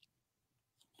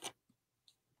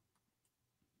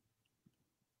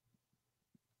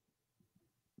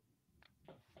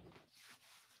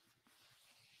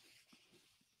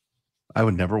 I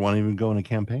would never want to even go in a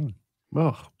campaign.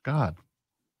 Oh, God.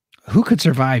 Who could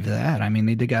survive that? I mean,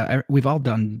 we've all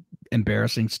done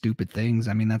embarrassing, stupid things.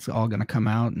 I mean, that's all going to come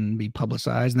out and be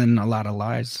publicized. And then a lot of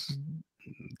lies,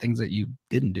 things that you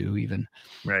didn't do even.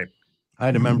 Right. I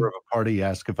had a member of a party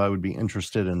ask if I would be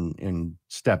interested in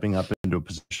stepping up into a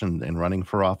position and running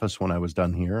for office when I was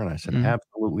done here. And I said,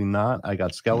 absolutely not. I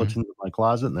got skeletons in my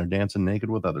closet and they're dancing naked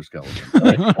with other skeletons.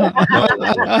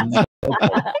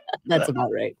 That's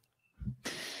about right.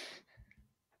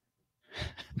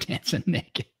 Dancing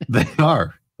naked. They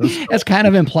are. That's kind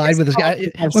of implied with this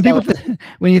guy.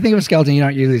 When you think of a skeleton, you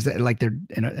don't usually like they're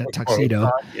in a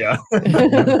tuxedo. Yeah.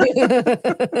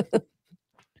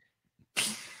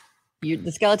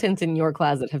 The skeletons in your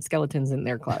closet have skeletons in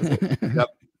their closet. Yep.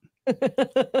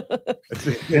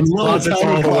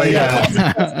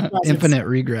 Infinite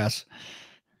regress.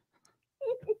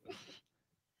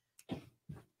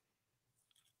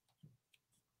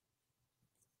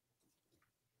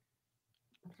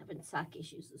 Having sock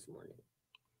issues this morning.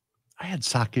 I had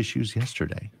sock issues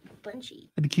yesterday. Bunchy. I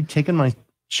had to keep taking my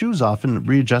shoes off and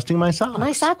readjusting my socks.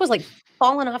 My sock was like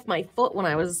falling off my foot when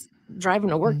I was driving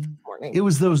to work this morning. It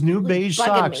was those new It was beige bugging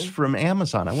socks me. from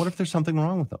Amazon. I wonder if there's something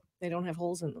wrong with them. They don't have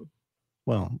holes in them.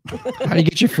 Well, how do you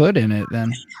get your foot in it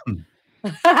then?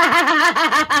 That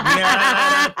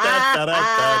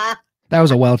was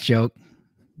a Welsh joke.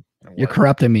 You're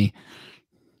corrupting me.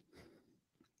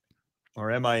 Or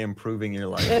am I improving your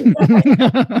life?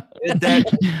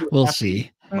 We'll see.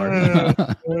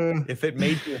 If it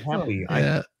made you happy, I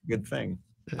think it's a good thing.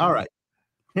 all right.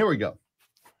 Here we go.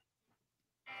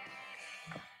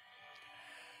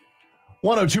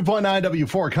 102.9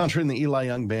 W4 Country in the Eli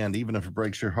Young Band, even if it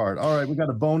breaks your heart. All right, we got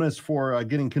a bonus for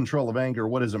getting control of anger.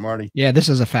 What is it, Marty? Yeah, this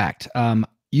is a fact.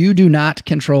 You do not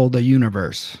control the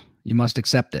universe. You must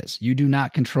accept this. You do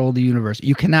not control the universe.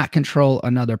 You cannot control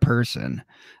another person.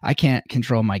 I can't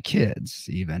control my kids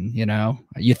even,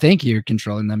 You think you're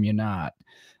controlling them, you're not.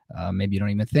 Maybe you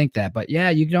don't even think that. But yeah,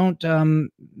 you don't,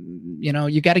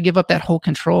 you got to give up that whole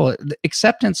control. The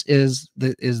acceptance is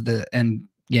the end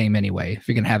game anyway, if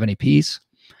you're going to have any peace.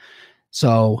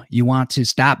 So you want to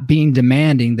stop being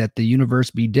demanding that the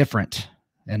universe be different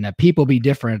and that people be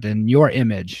different in your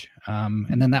image.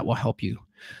 And then that will help you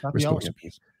restore some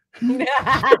peace. Dr.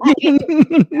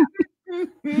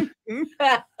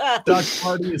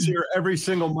 Marty is here every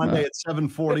single Monday at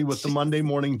 7:40 with the Monday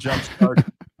Morning Jumpstart.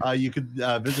 You could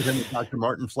visit him at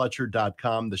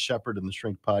drmartinfletcher.com, the Shepherd and the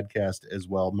Shrink podcast as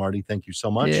well. Marty, thank you so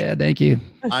much. Yeah, thank you.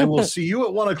 I will see you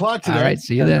at 1 o'clock today. All right,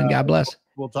 see you then. God bless.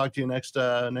 We'll talk to you next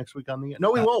week on the.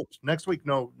 No, we won't. Next week,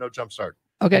 no Jumpstart.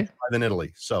 Okay. I'm in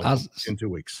Italy, so in 2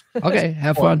 weeks. Okay,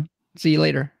 have fun. See you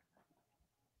later.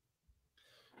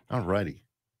 All righty.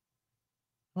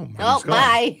 Oh, Oh,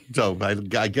 bye. So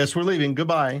I guess we're leaving.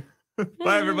 Goodbye.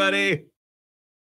 Bye, everybody.